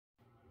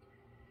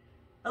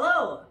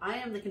Hello, I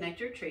am the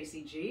connector,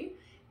 Tracy G,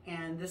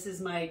 and this is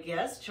my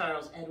guest,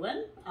 Charles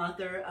Edwin,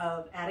 author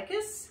of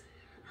Atticus.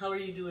 How are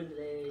you doing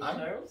today,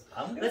 Charles?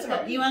 I'm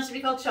good. He wants to be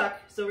called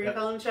Chuck, so we're going to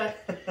call him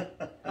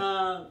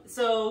Chuck.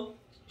 So,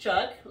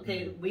 Chuck,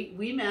 okay,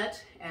 we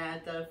met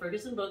at the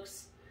Ferguson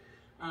Books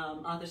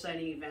author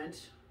signing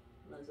event.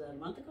 Was that a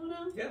month ago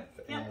now? Yeah,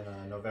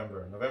 in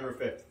November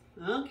 5th.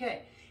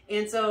 Okay,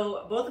 and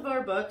so both of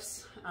our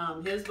books,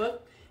 his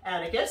book,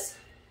 Atticus,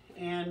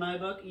 and my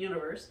book,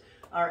 Universe,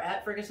 are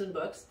at Ferguson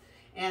Books,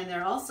 and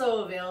they're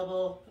also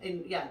available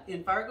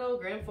in Fargo,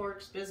 Grand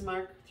Forks,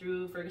 Bismarck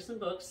through Ferguson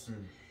Books,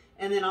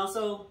 and then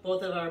also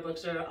both of our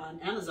books are on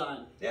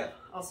Amazon. Yeah.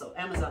 Also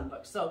Amazon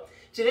books. So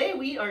today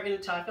we are going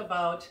to talk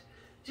about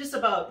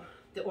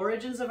the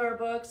origins of our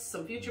books,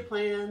 some future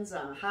plans,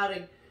 how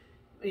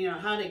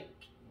to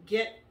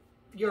get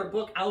your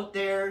book out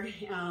there,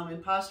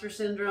 imposter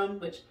syndrome,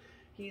 which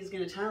he's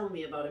going to tell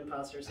me about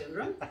imposter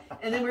syndrome,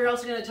 and then we're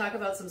also going to talk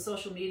about some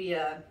social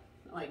media,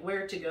 like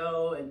where to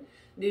go and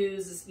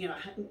news,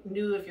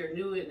 new if you're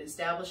new in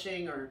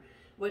establishing, or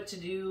what to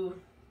do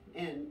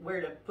and where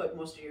to put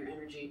most of your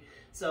energy.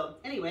 So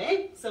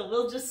anyway, so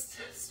we'll just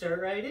start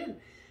right in.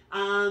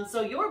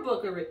 So your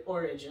book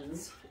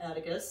origins,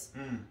 Atticus,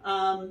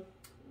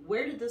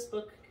 where did this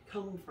book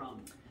come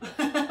from?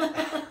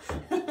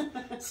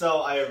 So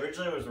I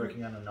originally was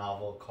working on a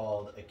novel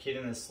called A Kid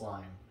in a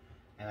Slime,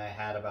 and I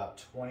had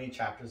about 20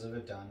 chapters of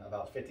it done,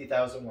 about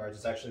 50,000 words.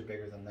 It's actually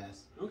bigger than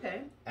this.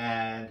 Okay.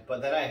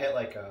 But then I hit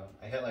like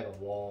a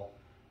wall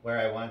where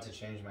I wanted to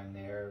change my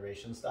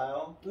narration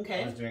style.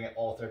 Okay. I was doing it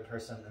all third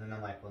person, and then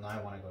I'm like, well, now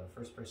I want to go to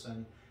first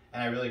person,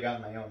 and I really got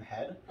in my own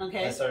head.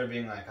 Okay. I started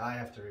being like, I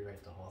have to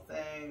rewrite the whole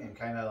thing, and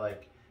kind of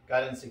like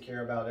got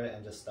insecure about it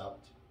and just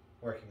stopped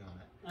working on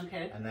it.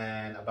 Okay. And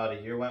then about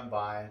a year went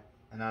by,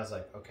 and I was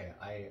like, okay,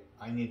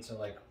 I need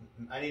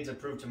to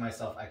prove to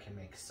myself I can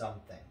make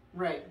something.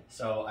 Right.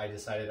 So I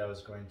decided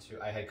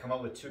I had come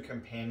up with 2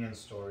 companion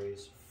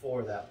stories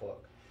for that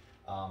book.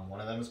 One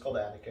of them was called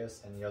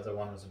Atticus, and the other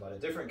one was about a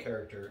different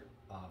character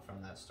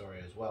from that story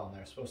as well. And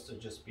they're supposed to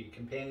just be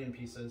companion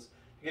pieces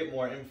to get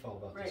more info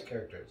about these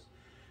characters.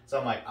 So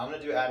I'm like, I'm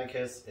gonna do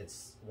Atticus.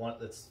 It's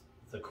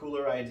the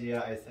cooler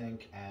idea, I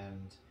think,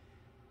 and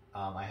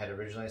I had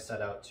originally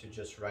set out to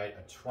just write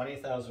a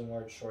 20,000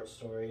 word short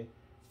story.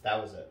 That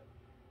was it.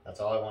 That's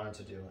all I wanted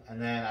to do. And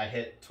then I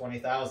hit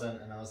 20,000,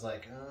 and I was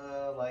like,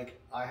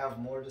 I have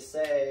more to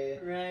say.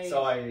 Right.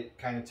 So I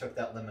kind of took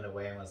that limit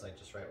away and was like,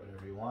 just write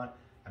whatever you want.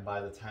 And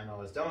by the time I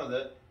was done with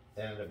it,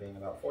 it ended up being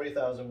about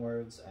 40,000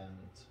 words,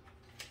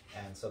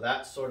 and so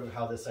that's sort of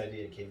how this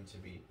idea came to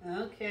be.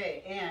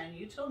 Okay, and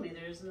you told me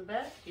there's in the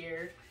back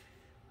here,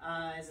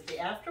 is it the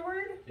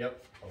afterword?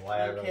 Yep.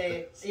 Why I wrote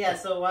this. Yeah,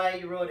 so why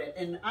you wrote it.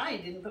 And I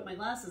didn't put my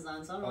glasses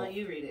on, so I'm going to let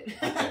you read it.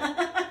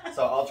 Okay.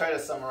 So I'll try to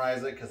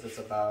summarize it because it's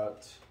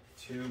about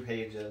 2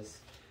 pages.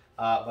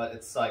 But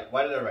it's like,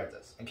 why did I write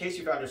this? In case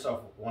you found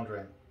yourself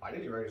wondering, why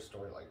did you write a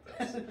story like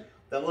this?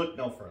 Then look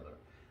no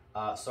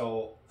further.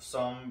 So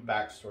some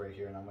backstory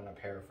here, and I'm going to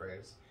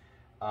paraphrase.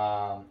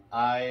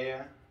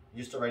 I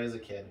used to write as a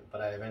kid,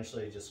 but I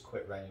eventually just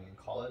quit writing in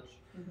college.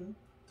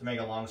 To make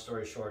a long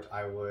story short,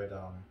 I would...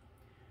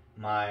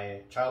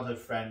 my childhood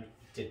friend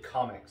did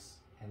comics,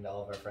 and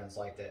all of our friends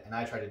liked it. And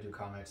I tried to do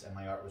comics, and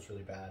my art was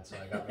really bad, so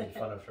I got made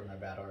fun of for my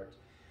bad art.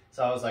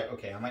 So I was like,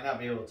 okay, I might not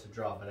be able to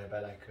draw, but I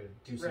bet I could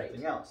do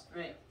something else.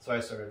 Right. So I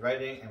started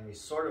writing, and we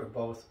sort of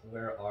both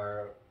were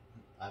our,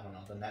 I don't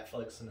know, the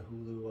Netflix and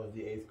Hulu of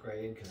the 8th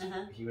grade, because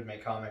he would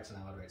make comics and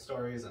I would write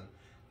stories, and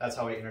that's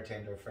how we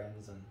entertained our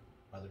friends and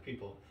other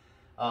people.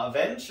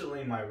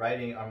 Eventually, my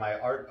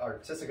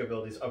artistic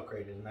abilities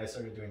upgraded, and I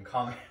started doing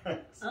comics.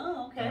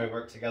 Oh, okay. And we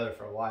worked together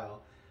for a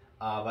while.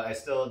 But I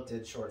still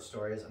did short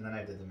stories, and then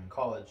I did them in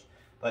college.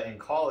 But in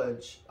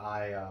college,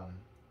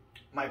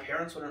 my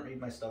parents wouldn't read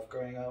my stuff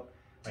growing up.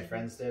 My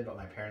friends did, but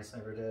my parents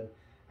never did.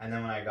 And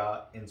then when I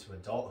got into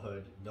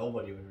adulthood,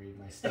 nobody would read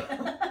my stuff.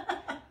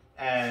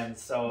 And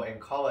so in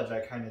college, I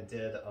kind of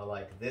did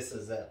this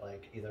is it.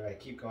 Like, either I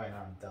keep going or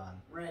I'm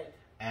done. Right.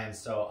 And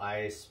so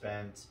I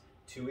spent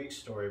 2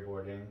 weeks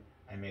storyboarding.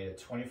 I made a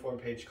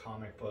 24-page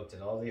comic book,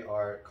 did all the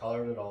art,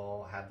 colored it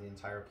all, had the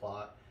entire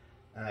plot,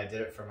 and I did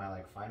it for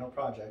my final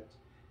project.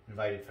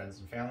 Invited friends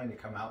and family to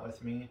come out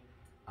with me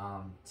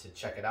to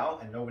check it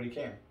out, and nobody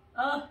came.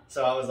 Oh.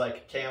 So I was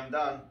like, okay, I'm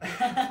done.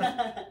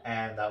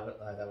 And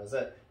that was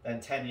it.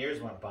 Then 10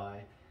 years went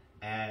by,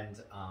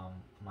 and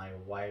my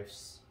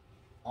wife's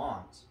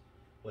aunt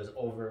was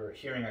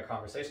overhearing a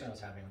conversation I was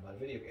having about a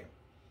video game.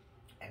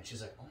 And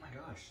she's like, oh my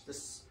gosh,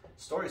 this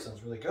story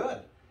sounds really good.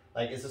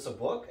 Like, is this a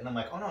book? And I'm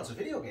like, oh no, it's a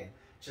video game.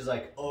 She's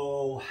like,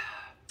 oh,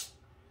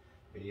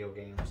 video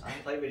games. I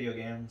don't play video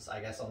games. I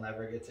guess I'll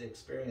never get to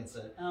experience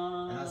it.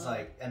 And I was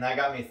like, and that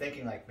got me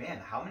thinking, like, man,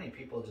 how many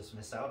people just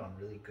miss out on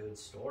really good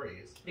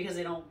stories? Because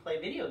they don't play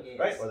video games.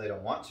 Right, or they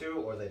don't want to,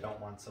 or they don't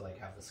want to,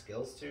 have the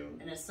skills to.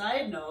 And a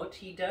side note,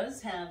 he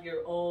does have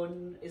your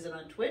own, is it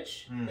on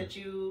Twitch? That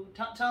you,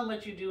 tell him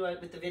what you do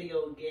with the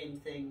video game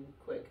thing,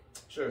 quick.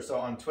 Sure, so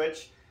on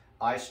Twitch,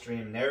 I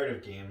stream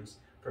narrative games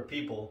for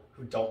people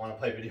who don't want to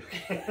play video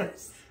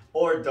games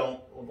or don't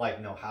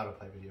like know how to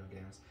play video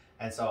games.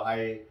 And so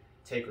I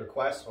take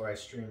requests or I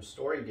stream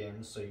story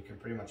games, so you can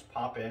pretty much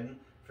pop in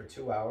for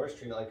 2 hours,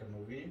 treat it like a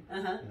movie,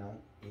 you know,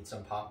 eat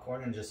some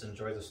popcorn and just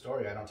enjoy the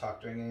story. I don't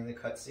talk during any of the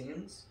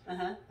cutscenes,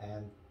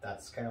 and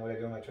that's kind of what I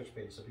do on my Twitch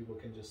page, so people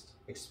can just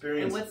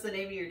experience. And what's the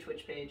name of your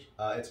Twitch page?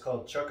 It's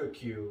called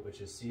Chuckaq,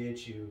 which is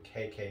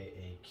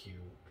ChuKKAQ.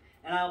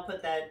 And I'll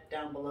put that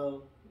down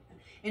below.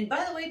 And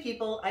by the way,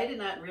 people, I did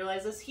not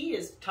realize this. He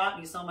has taught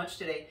me so much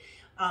today.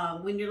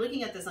 When you're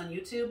looking at this on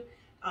YouTube,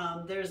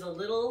 there's a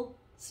little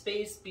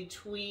space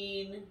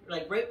between,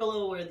 like right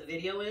below where the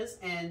video is,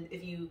 and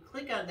if you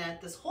click on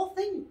that, this whole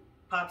thing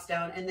pops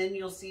down, and then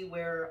you'll see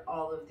where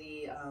all of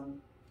the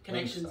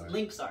connections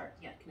links are.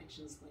 Yeah,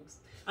 connections, links.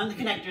 I'm the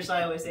connector, so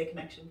I always say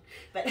connection.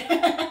 But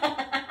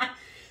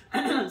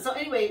so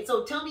anyway,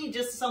 so tell me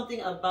just something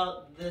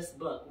about this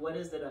book. What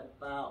is it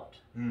about?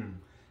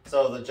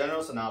 So the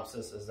general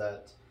synopsis is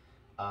that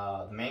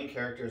the main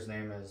character's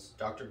name is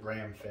Dr.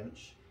 Graham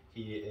Finch.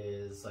 He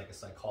is like a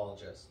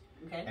psychologist.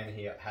 Okay. And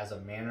he has a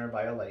manor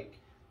by a lake,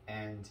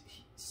 and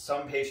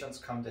some patients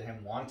come to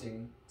him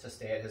wanting to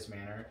stay at his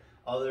manor.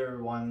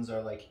 Other ones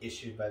are like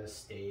issued by the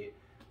state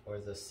or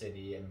the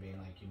city and being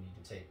like, you need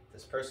to take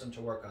this person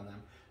to work on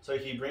them. So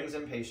he brings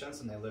in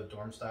patients and they live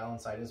dorm style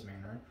inside his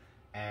manor,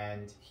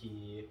 and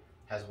he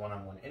has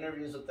one-on-one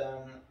interviews with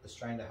them, is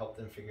trying to help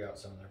them figure out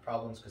some of their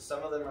problems, because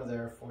some of them are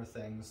there for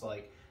things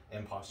like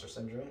imposter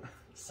syndrome.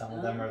 Some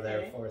of them are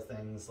there for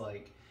things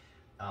like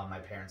my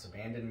parents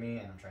abandoned me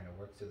and I'm trying to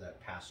work through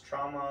that past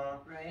trauma.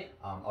 Right.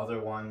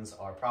 Other ones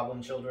are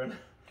problem children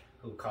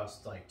who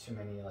caused like too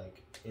many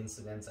like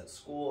incidents at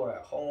school or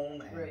at home,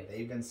 and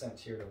they've been sent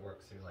here to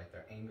work through like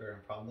their anger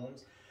and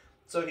problems.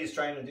 So he's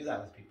trying to do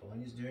that with people,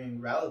 and he's doing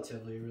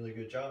relatively a really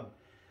good job.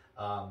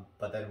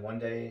 But then one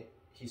day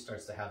he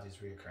starts to have these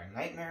reoccurring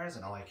nightmares,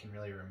 and all I can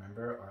really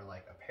remember are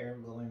like a pair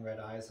of glowing red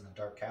eyes in a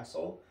dark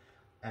castle.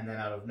 And then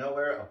out of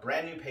nowhere, a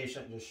brand new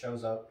patient just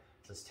shows up,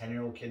 this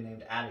 10-year-old kid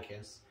named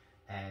Atticus,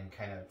 and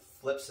kind of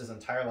flips his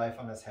entire life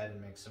on his head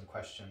and makes him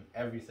question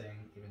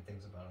everything, even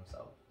things about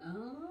himself.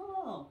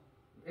 Oh,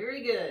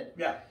 very good.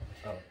 Yeah.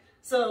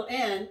 So,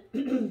 and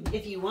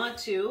if you want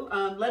to,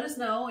 let us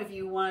know if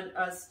you want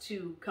us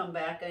to come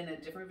back in a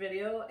different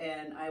video,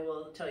 and I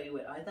will tell you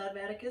what I thought of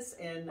Atticus.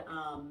 And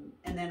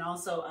then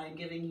also I'm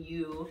giving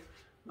you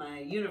my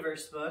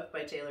Universe book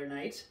by Taylor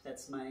Knight.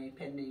 That's my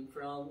pen name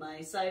for all my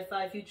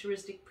sci-fi,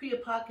 futuristic,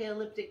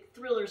 pre-apocalyptic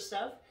thriller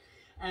stuff.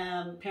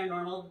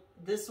 Paranormal.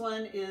 This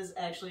one is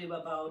actually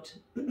about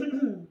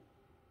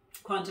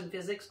quantum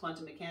physics,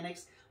 quantum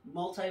mechanics,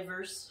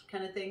 multiverse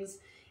kind of things.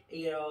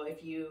 You know,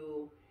 if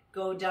you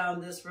go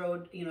down this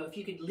road, you know, if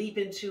you could leap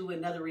into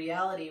another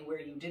reality where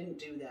you didn't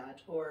do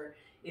that, or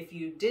if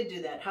you did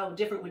do that, how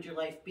different would your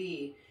life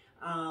be?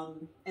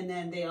 And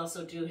then they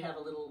also do have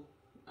a little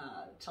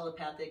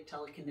telepathic,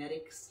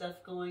 telekinetic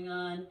stuff going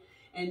on,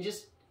 and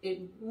just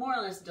it more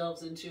or less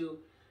delves into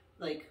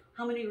like,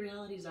 how many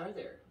realities are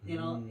there? You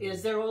know,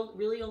 is there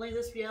really only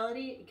this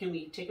reality? Can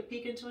we take a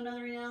peek into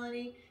another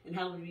reality? And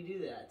how would we do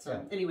that?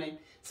 So anyway,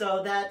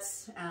 so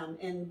that's,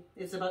 and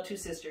it's about two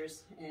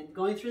sisters and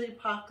going through the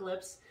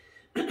apocalypse,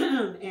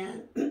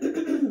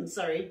 and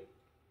sorry,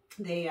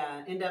 they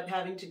end up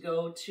having to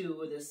go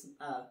to this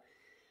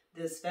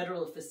this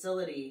federal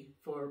facility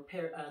for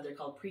they're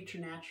called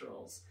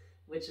preternaturals,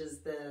 which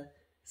is the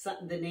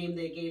name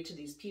they gave to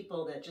these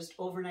people that just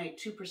overnight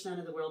 2%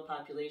 of the world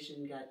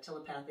population got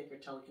telepathic or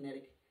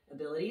telekinetic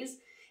abilities,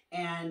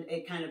 and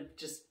it kind of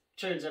just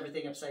turns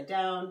everything upside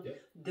down.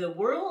 The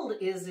world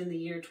is in the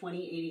year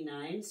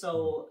 2089,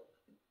 so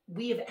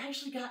we have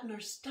actually gotten our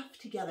stuff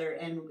together,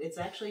 and it's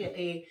actually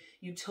a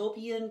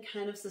utopian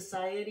kind of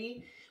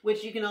society,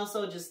 which you can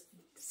also just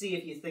see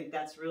if you think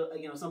that's real,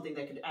 you know, something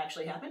that could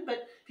actually happen.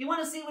 But if you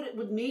want to see what it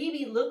would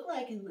maybe look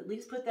like, and at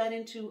least put that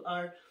into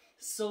our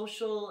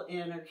social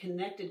and our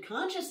connected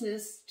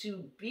consciousness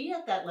to be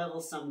at that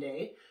level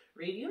someday,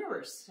 read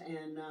Universe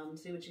and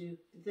see what you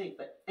think.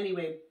 But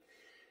anyway,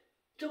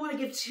 don't want to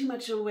give too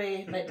much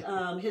away, but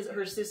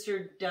her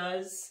sister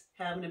does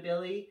have an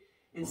ability.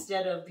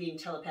 Instead of being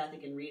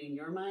telepathic and reading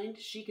your mind,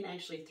 she can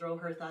actually throw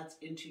her thoughts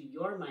into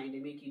your mind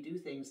and make you do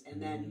things,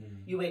 and then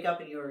you wake up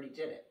and you already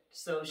did it.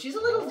 So she's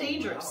a little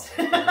dangerous.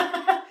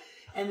 Wow.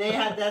 And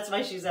that's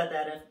why she's at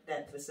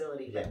that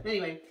facility. But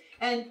anyway,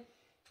 and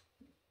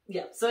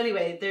yeah, so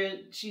anyway,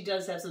 she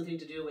does have something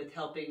to do with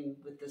helping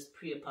with this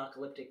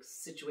pre-apocalyptic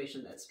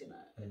situation that's going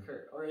to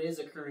occur, or it is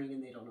occurring,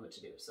 and they don't know what to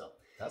do. So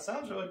that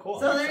sounds really cool.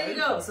 So there you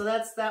go. So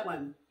that's that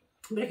one.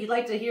 But if you'd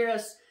like to hear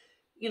us,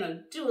 you know,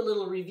 do a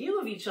little review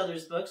of each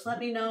other's books, let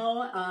me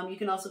know. You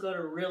can also go to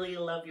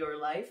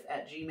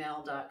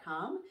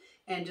reallyloveyourlife@gmail.com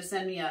and just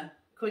send me a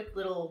quick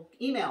little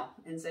email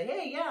and say,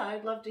 hey, yeah,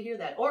 I'd love to hear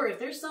that. Or if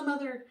there's some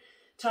other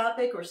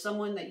topic or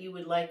someone that you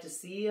would like to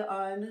see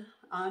on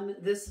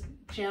this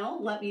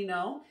channel, let me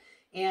know,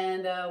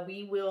 and I'll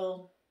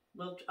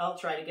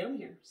try to get them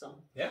here.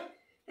 So yeah.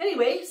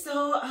 Anyway,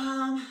 so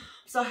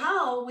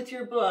how with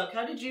your book?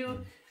 How did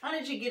you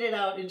get it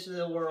out into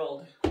the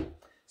world?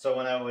 So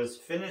when I was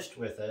finished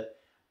with it,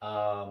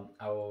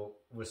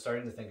 was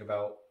starting to think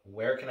about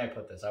where can I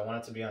put this. I want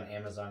it to be on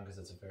Amazon because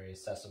it's a very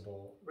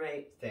accessible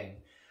thing.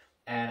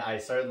 And I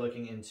started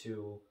looking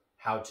into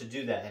how to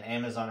do that. And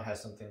Amazon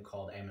has something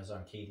called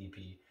Amazon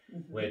KDP,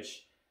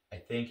 which I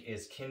think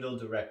is Kindle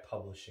Direct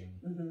Publishing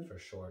for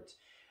short.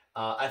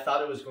 I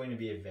thought it was going to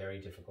be a very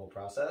difficult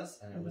process,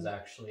 and it was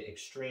actually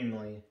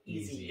extremely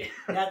easy.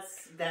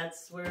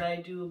 That's where I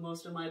do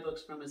most of my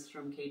books from, is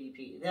from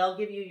KDP. They'll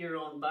give you your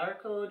own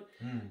barcode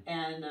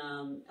and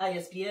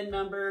ISBN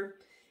number.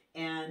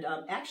 And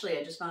actually,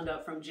 I just found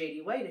out from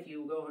J.D. White, if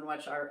you go and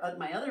watch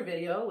my other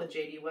video with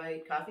J.D.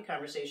 White, Coffee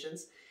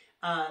Conversations,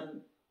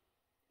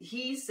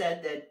 he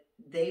said that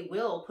they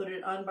will put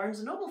it on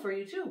Barnes & Noble for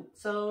you too.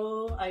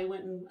 So I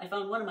went and I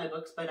found one of my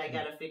books, but I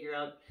got to figure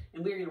out,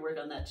 and we're going to work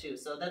on that too.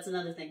 So that's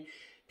another thing.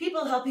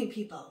 People helping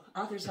people,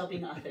 authors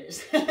helping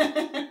authors.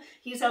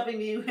 He's helping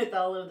me with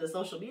all of the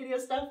social media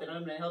stuff, and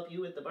I'm going to help you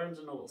with the Barnes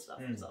 & Noble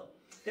stuff. So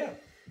yeah.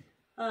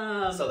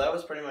 So that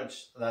was pretty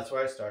much, that's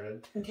where I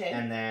started. Okay.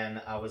 And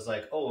then I was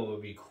like, oh, it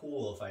would be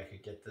cool if I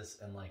could get this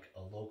in like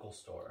a local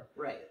store.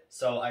 Right.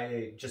 So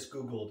I just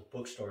Googled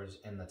bookstores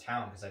in the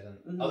town because I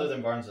didn't, other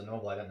than Barnes &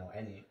 Noble, I didn't know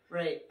any.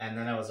 Right. And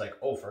then I was like,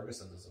 oh,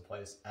 Ferguson's is a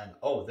place. And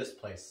oh, this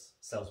place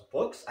sells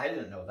books? I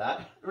didn't know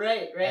that.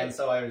 Right. And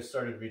so I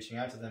started reaching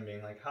out to them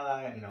being like,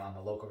 hi, you know, I'm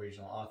a local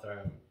regional author.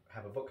 I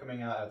have a book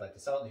coming out. I'd like to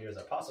sell it here. Is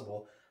that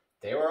possible?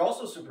 They were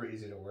also super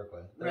easy to work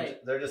with.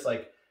 They're just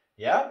like,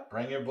 yeah,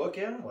 bring your book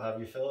in. We'll have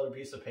you fill out a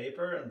piece of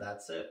paper, and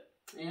that's it.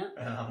 Yeah.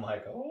 And I'm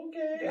like,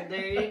 okay.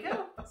 There you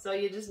go. So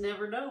you just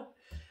never know.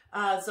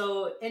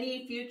 So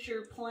any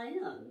future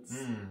plans?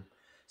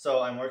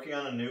 So I'm working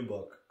on a new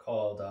book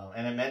called,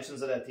 and it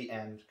mentions it at the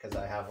end because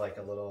I have like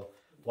a little,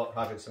 what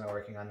projects am I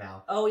working on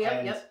now? Oh, yeah,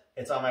 and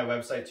it's on my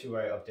website too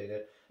where I update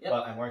it. Yep.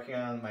 But I'm working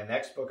on, my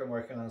next book I'm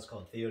working on is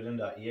called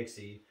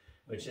Theoden.exe,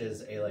 which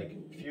is a like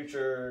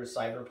future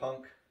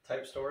cyberpunk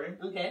type story.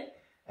 Okay.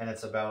 And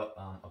it's about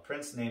a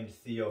prince named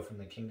Theo from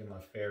the Kingdom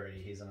of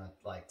Fairy. He's in a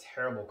like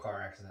terrible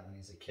car accident when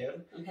he's a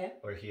kid,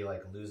 where he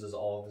like loses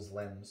all of his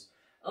limbs.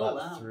 Oh, but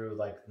wow. through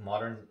like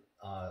modern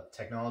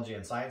technology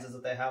and sciences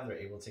that they have, they're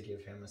able to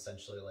give him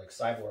essentially like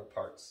cyborg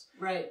parts.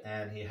 Right.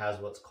 And he has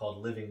what's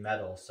called living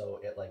metal, so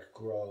it like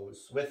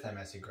grows with him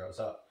as he grows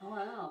up. Oh,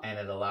 wow. And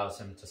it allows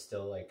him to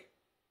still like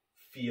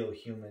feel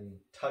human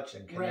touch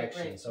and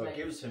connection. So it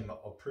gives him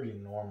a pretty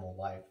normal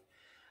life.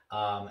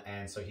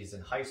 And so he's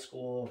in high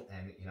school,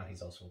 and you know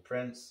he's also a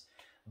prince,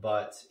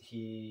 but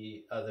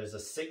he there's a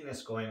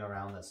sickness going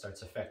around that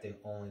starts affecting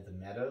only the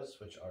metas,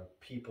 which are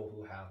people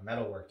who have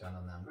metal work done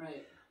on them.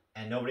 Right.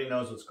 And nobody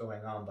knows what's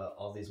going on, but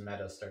all these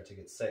metas start to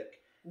get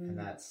sick, and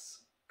that's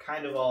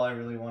kind of all I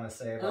really want to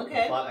say about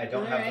the plot. I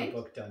don't have the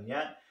book done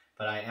yet,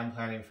 but I am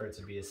planning for it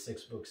to be a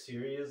 6-book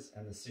series,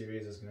 and the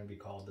series is going to be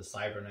called The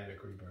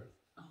Cybernetic Rebirth.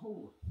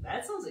 Oh,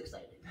 that sounds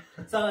exciting.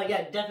 So,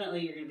 yeah, definitely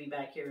you're going to be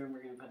back here and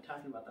we're going to be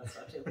talking about that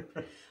stuff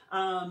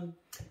too.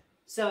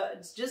 So,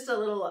 it's just a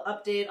little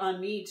update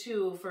on me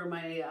too for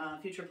my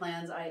future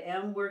plans. I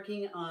am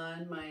working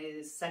on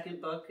my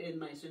second book in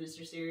my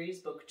Sinister series,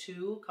 book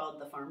 2, called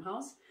The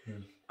Farmhouse.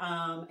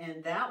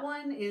 And that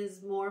one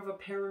is more of a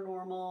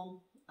paranormal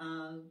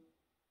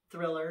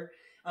thriller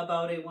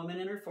about a woman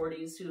in her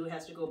 40s who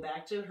has to go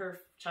back to her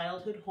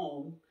childhood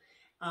home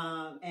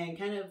and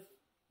kind of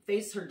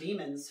face her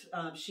demons.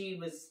 She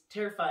was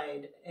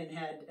terrified and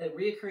had a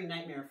reoccurring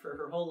nightmare for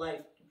her whole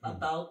life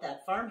about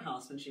that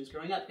farmhouse when she was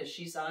growing up because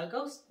she saw a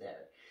ghost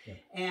there.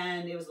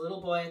 And it was a little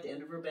boy at the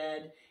end of her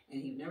bed,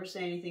 and he would never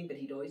say anything, but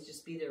he'd always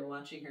just be there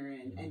watching her,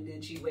 and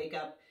then she'd wake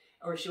up,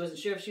 or she wasn't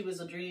sure if she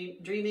was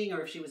dreaming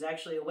or if she was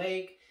actually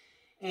awake.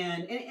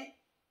 And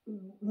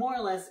more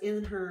or less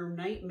in her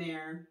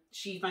nightmare,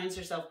 she finds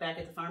herself back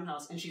at the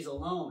farmhouse, and she's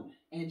alone,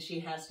 and she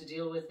has to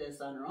deal with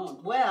this on her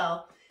own.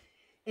 Well,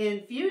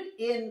 in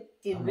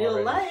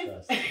real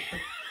life,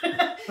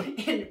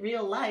 in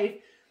real life,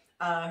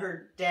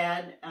 her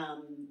dad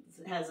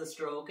has a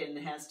stroke and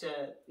has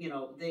to,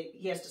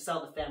 he has to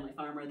sell the family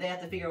farm, or they have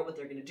to figure out what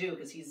they're going to do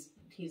because he's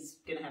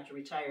going to have to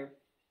retire.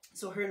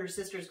 So her and her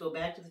sisters go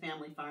back to the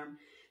family farm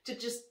to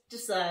just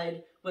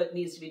decide what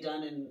needs to be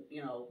done and,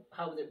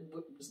 how the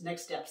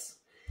next steps.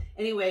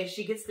 Anyway,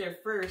 she gets there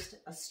first,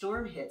 a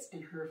storm hits,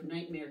 and her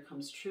nightmare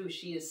comes true.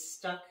 She is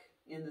stuck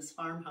in this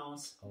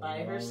farmhouse by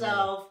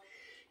herself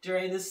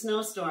during the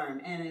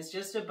snowstorm, and it's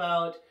just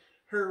about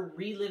her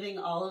reliving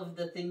all of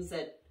the things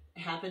that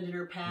happened in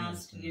her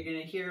past. You're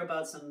going to hear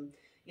about some,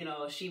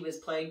 she was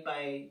plagued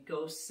by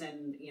ghosts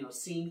and,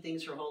 seeing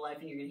things her whole life,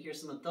 and you're going to hear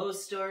some of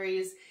those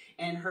stories,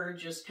 and her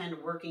just kind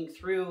of working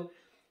through,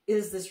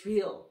 is this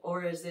real,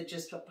 or is it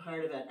just a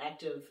part of an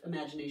active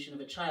imagination of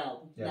a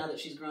child? Now that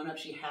she's grown up,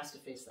 she has to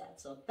face that.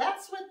 So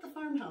that's what The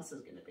Farmhouse is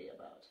going to be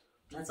about.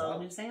 That's all I'm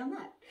going to say on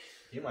that.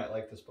 You might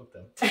like this book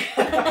then.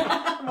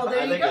 Well,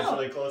 there you go. I think it's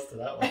really close to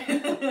that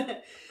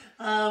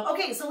one.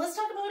 Okay, so let's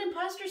talk about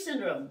imposter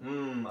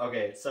syndrome.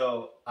 Okay,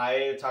 so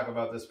I talk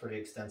about this pretty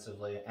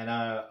extensively, and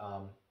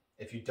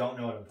if you don't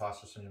know what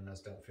imposter syndrome is,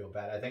 don't feel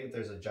bad. I think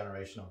there's a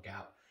generational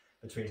gap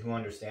between who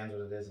understands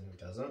what it is and who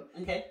doesn't.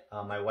 Okay.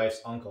 My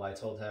wife's uncle, I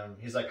told him,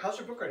 he's like, how's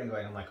your book writing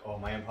going? I'm like, oh,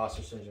 my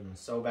imposter syndrome is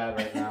so bad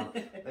right now.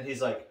 And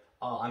he's like,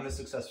 oh, I'm a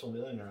successful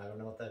millionaire. I don't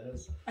know what that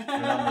is. And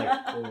I'm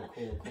like,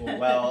 cool.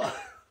 Well,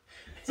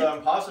 so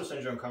imposter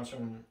syndrome comes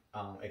from,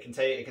 it can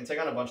take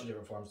on a bunch of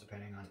different forms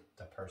depending on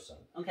the person.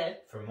 Okay.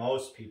 For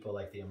most people,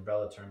 like the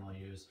umbrella term I'll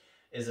use,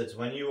 is it's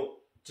when you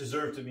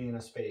deserve to be in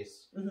a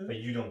space, but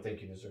you don't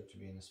think you deserve to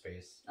be in a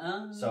space.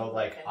 So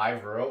like, okay. I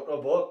wrote a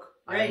book.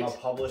 Right. I'm a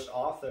published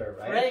author,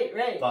 right?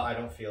 Right. But I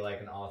don't feel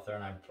like an author,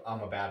 and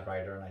I'm a bad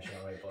writer, and I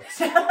shouldn't write books.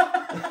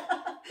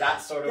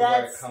 That's sort of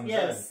where it comes in.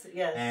 Yes.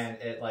 And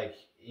it like,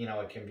 you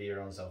know, it can be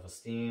your own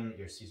self-esteem,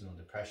 your seasonal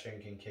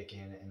depression can kick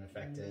in and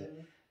affect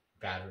it,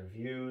 bad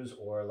reviews,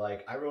 or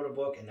like, I wrote a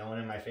book and no one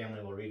in my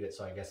family will read it,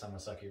 so I guess I'm a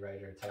sucky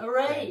writer type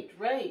thing.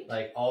 Right.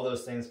 Like, all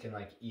those things can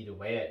like eat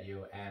away at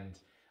you, and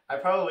I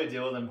probably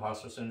deal with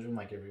imposter syndrome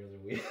like every other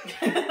week.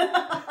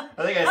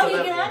 I think How do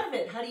you get out of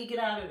it? How do you get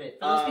out of it?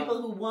 For those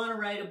people who want to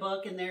write a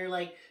book and they're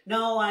like,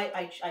 no,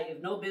 I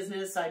have no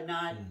business. I'm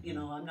not, you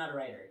know, I'm not a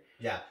writer.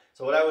 Yeah.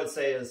 So what I would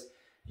say is,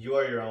 you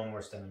are your own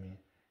worst enemy.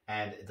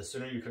 And the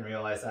sooner you can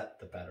realize that,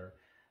 the better.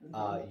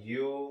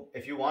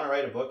 If you want to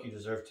write a book, you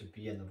deserve to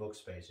be in the book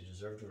space. You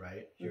deserve to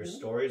write. Your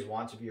stories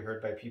want to be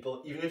heard by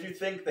people, even if you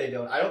think they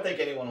don't. I don't think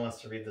anyone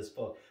wants to read this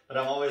book, but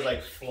I'm always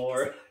like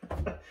floored.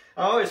 I'm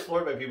always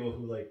floored by people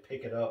who like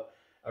pick it up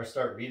or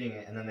start reading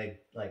it, and then they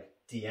like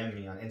DM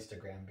me on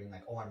Instagram being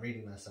like, oh, I'm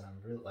reading this, and I'm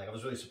really like, I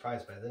was really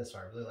surprised by this, or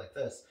I really like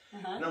this.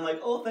 And I'm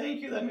like, oh,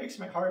 thank you. That makes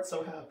my heart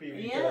so happy,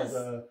 because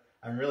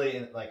I'm really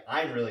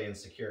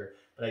insecure,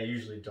 but I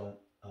usually don't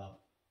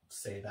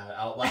say that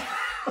out loud.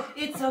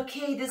 It's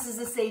okay. This is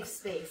a safe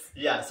space.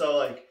 Yeah. So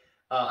like,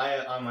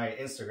 on my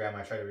Instagram,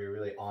 I try to be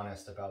really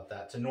honest about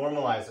that, to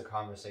normalize the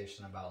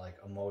conversation about like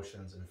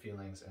emotions and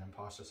feelings and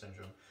imposter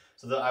syndrome.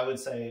 So that I would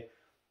say,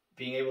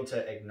 being able to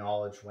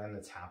acknowledge when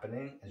it's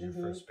happening is your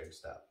first big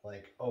step.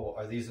 Like, oh,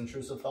 are these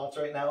intrusive thoughts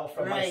right now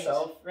from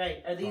myself?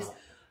 Right. Are these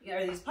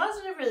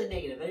positive or are they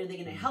negative? Are they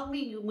going to help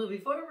me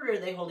moving forward, or are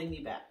they holding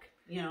me back?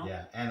 You know?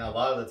 Yeah, and a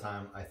lot of the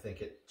time, I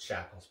think it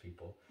shackles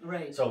people.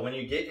 Right. So when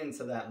you get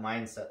into that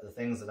mindset, the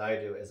things that I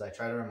do is I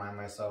try to remind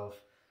myself,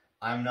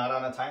 I'm not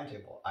on a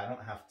timetable. I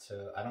don't have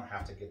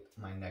to get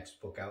my next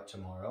book out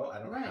tomorrow. I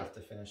don't have to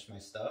finish my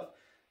stuff.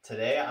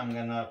 Today, I'm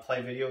going to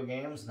play video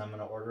games and I'm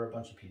going to order a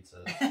bunch of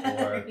pizzas.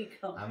 Or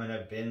I'm going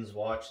to binge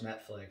watch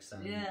Netflix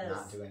and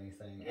not do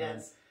anything.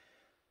 And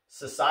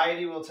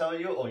society will tell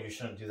you, oh, you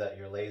shouldn't do that,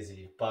 you're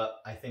lazy.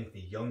 But I think the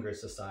younger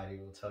society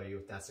will tell you,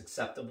 if that's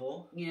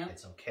acceptable,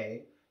 it's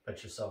okay.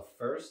 Put yourself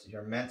first.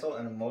 Your mental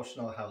and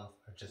emotional health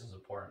are just as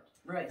important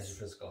as your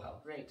physical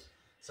health. Right.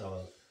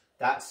 So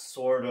that's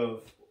sort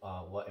of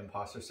what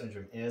imposter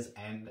syndrome is,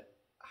 and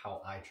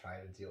how I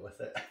try to deal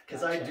with it.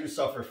 Because I do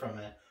suffer from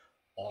it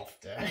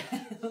often.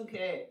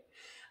 Okay.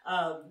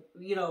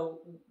 You know,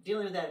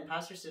 dealing with that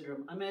imposter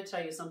syndrome, I'm going to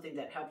tell you something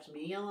that helped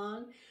me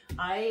along.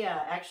 I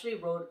actually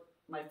wrote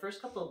my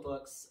first couple of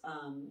books,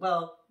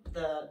 well,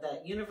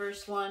 the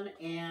Universe one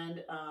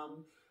and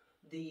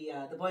the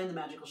Boy in the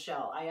Magical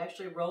Shell. I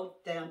actually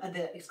wrote them.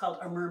 It's called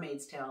A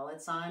Mermaid's Tale.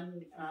 It's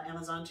on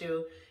Amazon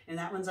too, and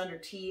that one's under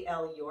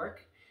T.L.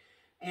 York.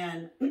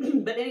 And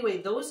but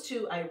anyway, those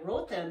two, I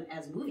wrote them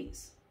as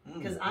movies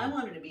because I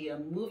wanted to be a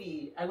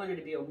movie. I wanted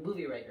to be a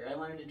movie writer. I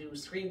wanted to do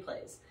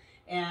screenplays,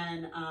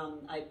 and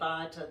I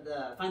bought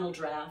the Final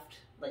Draft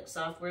like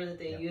software that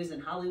they use in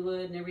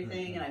Hollywood and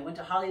everything. And I went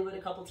to Hollywood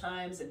a couple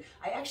times, and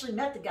I actually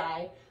met the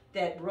guy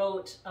that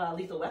wrote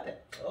Lethal Weapon.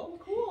 Oh,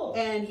 cool!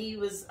 And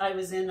I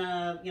was in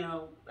a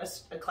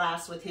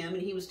class with him,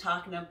 and he was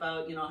talking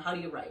about how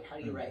do you write,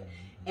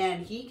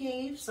 and he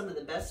gave some of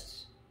the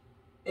best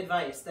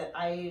advice that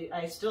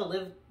I still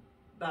live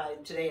by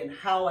today, and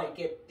how I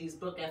get these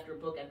book after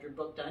book after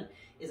book done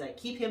is I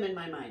keep him in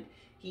my mind.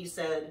 He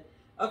said,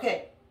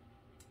 okay,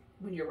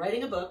 when you're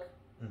writing a book,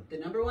 the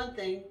number one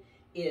thing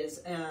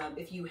is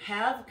if you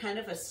have kind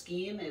of a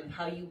scheme of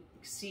how you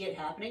see it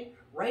happening,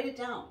 write it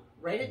down.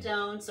 Write it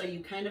down so you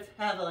kind of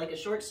have a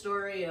short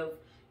story of,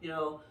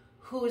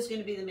 who is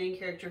going to be the main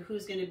character,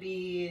 who's going to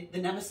be the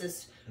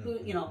nemesis, who,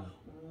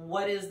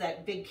 what is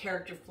that big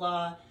character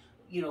flaw,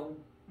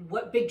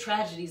 what big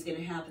tragedy is going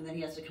to happen that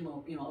he has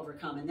to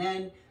overcome, and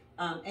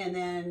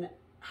then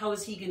how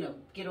is he going to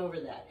get over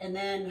that, and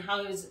then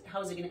how is it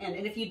going to end?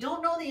 And if you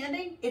don't know the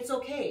ending, it's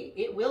okay.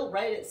 It will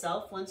write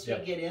itself once you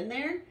get in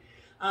there.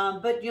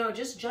 But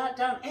just jot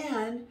down,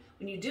 and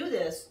when you do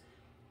this,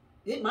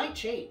 it might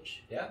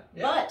change.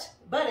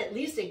 But at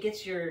least it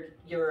gets your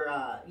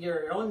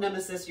own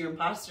nemesis, your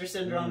imposter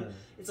syndrome.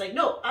 It's like,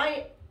 no,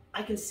 I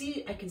can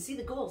see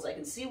the goals. I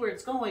can see where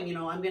it's going.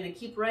 I'm going to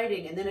keep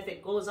writing, and then if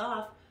it goes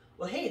off,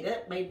 well, hey,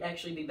 that might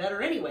actually be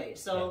better anyway.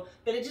 So,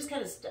 but it just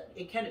kind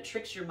of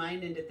tricks your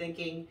mind into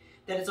thinking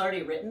that it's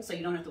already written, so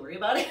you don't have to worry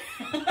about it.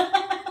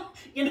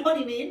 You know what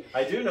I mean?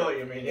 I do know what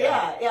you mean.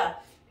 Yeah.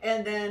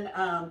 And then,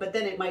 but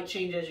then it might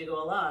change as you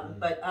go along.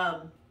 But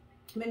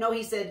no,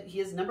 he said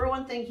his number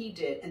one thing he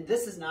did, and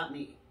this is not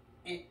me.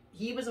 And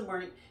he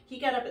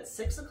got up at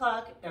 6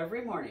 o'clock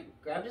every morning,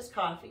 grabbed his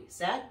coffee,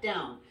 sat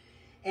down,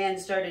 and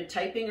started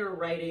typing or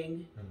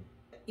writing,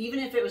 even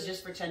if it was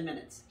just for 10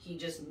 minutes. He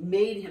just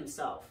made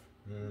himself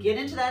get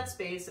into that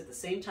space at the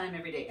same time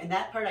every day. And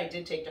that part I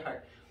did take to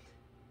heart.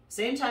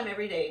 Same time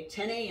every day,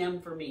 10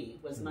 a.m. for me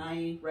was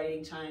my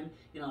writing time.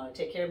 You know, I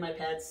take care of my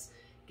pets,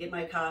 get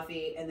my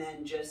coffee, and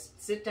then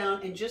just sit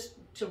down and just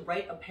to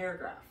write a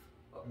paragraph,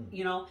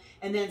 you know.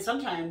 And then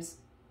sometimes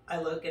I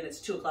look and it's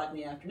 2 o'clock in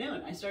the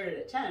afternoon. I started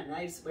at 10 and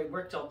I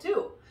worked till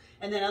 2.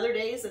 And then other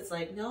days it's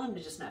like, no, I'm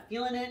just not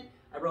feeling it.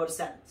 I wrote a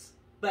sentence,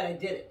 but I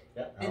did it.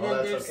 Yeah, and then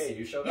then that's okay.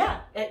 You showed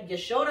up. Yeah, you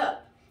showed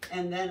up.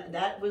 And then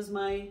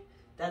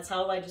that's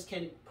how I just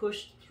kind of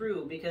pushed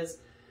through, because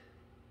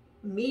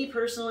me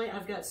personally,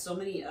 I've got so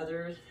many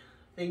other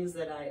things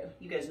that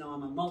you guys know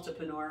I'm a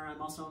multipreneur.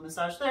 I'm also a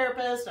massage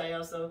therapist. I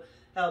also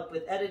help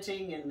with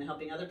editing and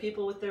helping other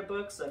people with their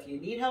books. So if you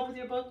need help with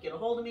your book, get a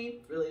hold of me,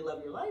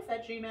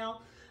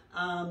 reallyloveyourlife@gmail.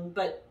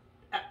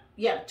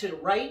 Yeah, to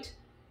write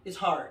is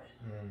hard.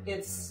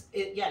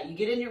 You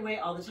get in your way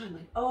all the time.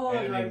 Like, oh,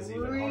 do I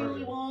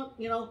really want,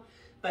 you know?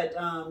 But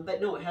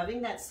no,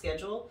 having that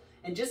schedule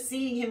and just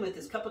seeing him with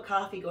his cup of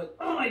coffee going,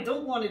 oh, I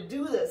don't want to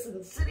do this,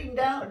 and sitting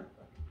down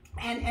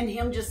and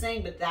him just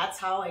saying, but that's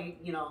how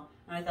you know,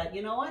 and I thought,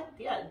 you know what?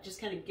 Yeah, just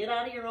kind of get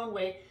out of your own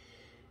way,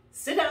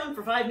 sit down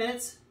for 5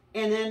 minutes,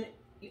 and then,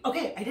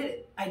 okay,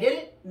 I did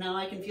it. Now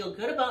I can feel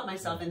good about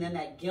myself. And then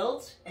that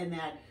guilt and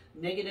that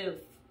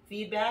negative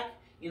feedback,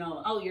 you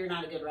know, oh, you're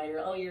not a good writer.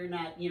 Oh, you're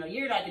not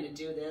going to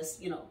do this,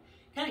 you know,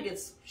 kind of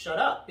gets shut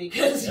up,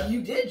 because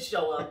you did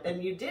show up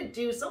and you did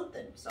do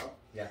something. So,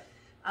 yeah.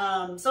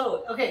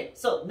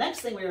 So next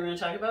thing we were going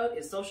to talk about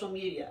is social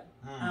media.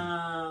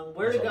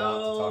 Where There's to a go.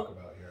 lot to talk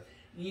about here.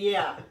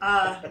 Yeah.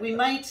 We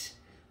might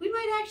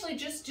actually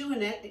just do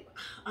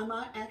I'm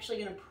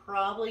actually going to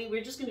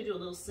we're just going to do a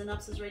little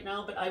synopsis right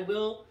now, but I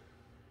will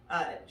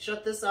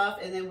shut this off,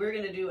 and then we're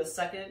going to do a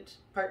second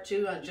part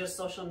 2 on just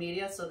social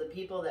media, so the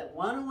people that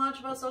want to watch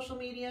about social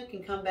media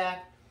can come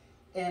back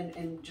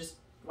and just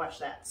watch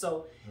that.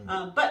 So,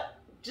 but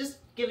just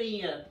giving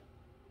you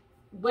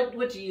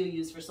what do you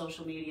use for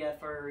social media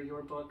for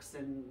your books?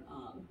 And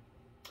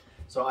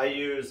So I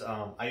use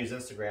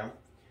Instagram,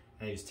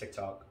 and I use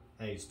TikTok,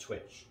 and I use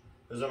Twitch.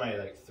 Those are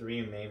my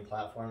 3 main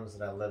platforms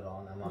that I live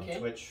on. I'm on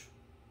Twitch.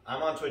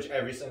 I'm on Twitch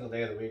every single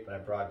day of the week, but I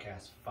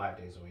broadcast 5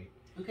 days a week.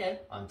 Okay.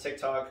 On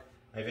TikTok,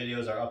 my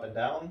videos are up and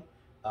down,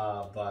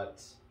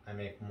 but I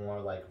make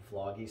more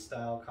vloggy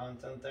style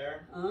content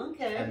there.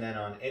 Okay. And then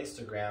on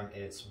Instagram,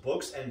 it's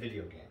books and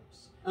video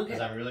games. Okay.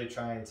 Because I'm really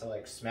trying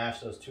to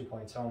smash those 2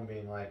 points home,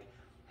 being like,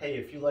 hey,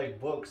 if you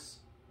like books,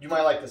 you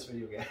might like this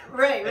video game.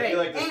 Right. If you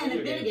like this and a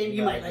video game,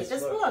 you might like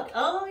this book.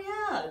 Oh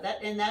yeah,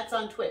 that's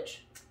on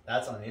Twitch.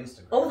 That's on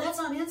Instagram. Oh, that's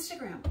on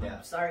Instagram. Yeah.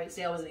 Oh, sorry.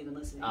 See, I wasn't even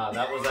listening.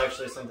 That was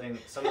actually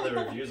some of the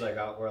reviews I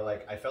got were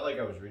I felt like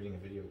I was reading a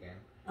video game.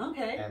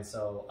 Okay. And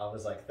so I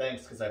was like,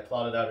 thanks, because I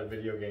plotted out a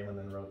video game and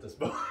then wrote this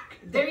book.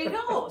 There you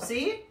go.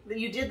 See?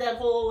 You did that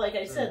whole, like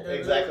I said.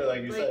 Exactly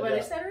like you said. What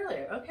I said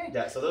earlier. Okay.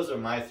 Yeah, so those are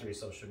my 3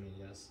 social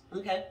medias.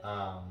 Okay.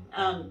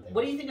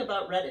 What do you think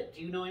about Reddit?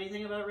 Do you know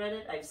anything about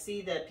Reddit? I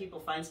see that people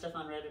find stuff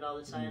on Reddit all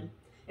the time.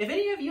 If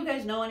any of you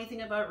guys know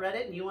anything about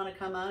Reddit and you want to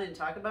come on and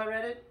talk about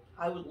Reddit,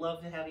 I would love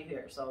to have you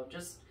here. So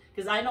just,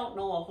 because I don't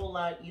know a whole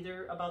lot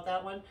either about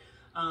that one.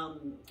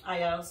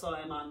 I also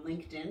am on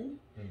LinkedIn,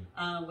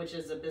 which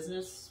is a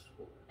business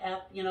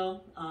app, you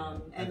know,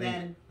 and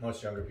then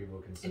most younger people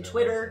consider. And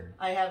Twitter,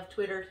 I have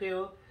Twitter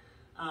too,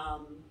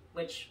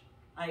 which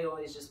I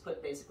always just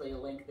put basically a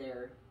link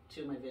there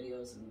to my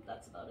videos, and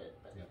that's about it.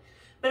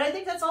 But I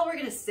think that's all we're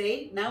gonna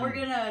say. Now we're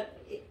gonna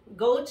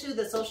go to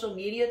the social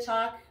media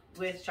talk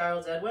with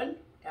Charles Edwin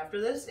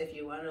after this, if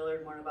you want to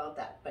learn more about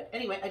that. But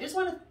anyway, I just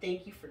want to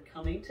thank you for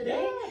coming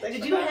today. Yeah,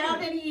 Did you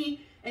have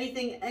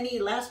any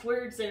last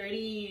words or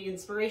any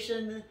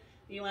inspiration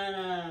you want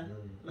to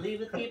leave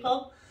with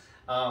people?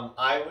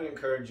 I would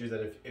encourage you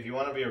that if you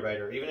want to be a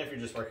writer, even if you're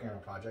just working on a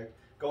project,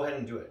 go ahead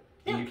and do it.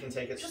 Yeah, you can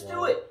take it just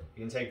slow. do it.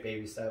 You can take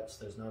baby steps.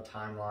 There's no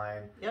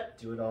timeline. Yep.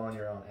 Do it all on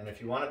your own. And if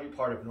you want to be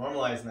part of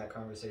normalizing that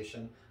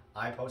conversation,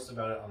 I post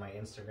about it on my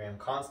Instagram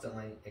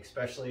constantly,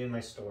 especially in my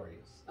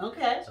stories.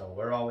 Okay. So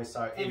we're always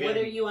sorry. And what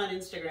are you on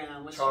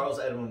Instagram? Charles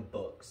Edwin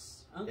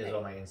Books is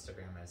what my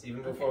Instagram is.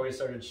 Even before we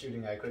started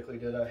shooting, I quickly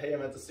did a, hey,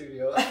 I'm at the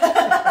studio.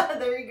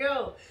 There you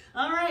go.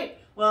 All right.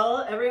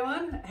 Well,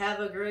 everyone,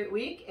 have a great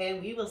week,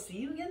 and we will see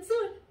you again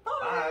soon. Bye.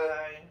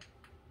 Bye.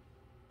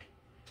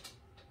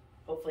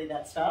 Hopefully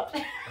that stopped.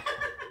 And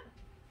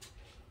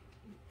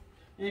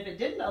if it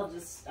didn't, I'll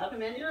just stop him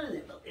manually and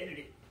then we'll edit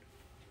it.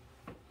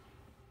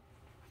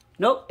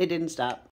 Nope, it didn't stop.